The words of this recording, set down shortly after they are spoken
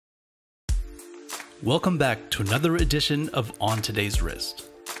Welcome back to another edition of On Today's Wrist.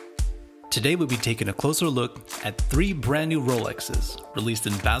 Today we'll be taking a closer look at 3 brand new Rolexes released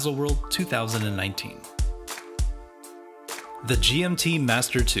in Baselworld 2019. The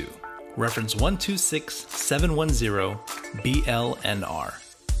GMT-Master II, reference 126710 BLNR.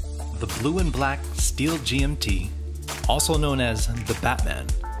 The blue and black steel GMT, also known as the Batman,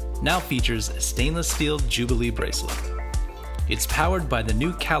 now features a stainless steel Jubilee bracelet. It's powered by the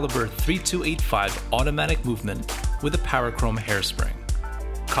new Calibre 3285 automatic movement with a Powerchrome hairspring,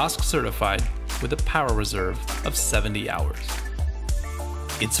 COSC certified with a power reserve of 70 hours.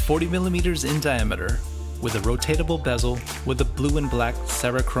 It's 40mm in diameter with a rotatable bezel with a blue and black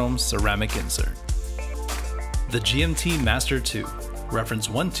Cerachrome ceramic insert. The GMT-Master II, reference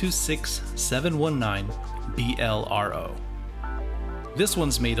 126719 BLRO. This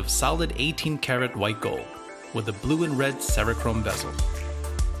one's made of solid 18 karat white gold with a blue and red Cerachrome bezel.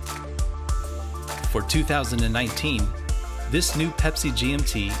 For 2019, this new Pepsi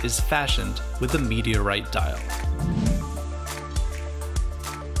GMT is fashioned with a meteorite dial.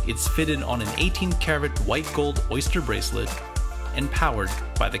 It's fitted on an 18 karat white gold oyster bracelet and powered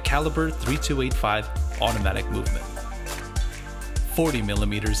by the Calibre 3285 automatic movement,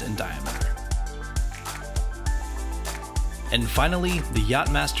 40mm in diameter. And finally, the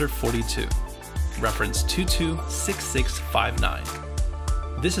Yacht-Master 42, reference 226659.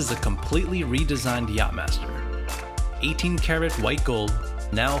 This is a completely redesigned Yacht-Master, 18 karat white gold,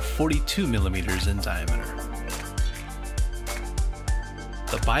 now 42mm in diameter.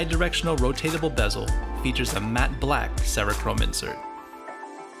 The bidirectional rotatable bezel features a matte black Cerachrome insert.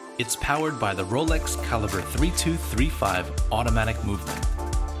 It's powered by the Rolex Calibre 3235 automatic movement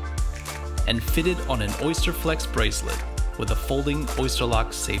and fitted on an Oyster Flex bracelet with a folding Oyster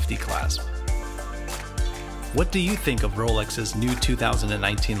Lock safety clasp. What do you think of Rolex's new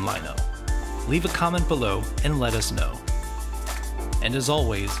 2019 lineup? Leave a comment below and let us know. And as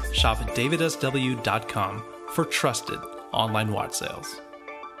always, shop at DavidSW.com for trusted online watch sales.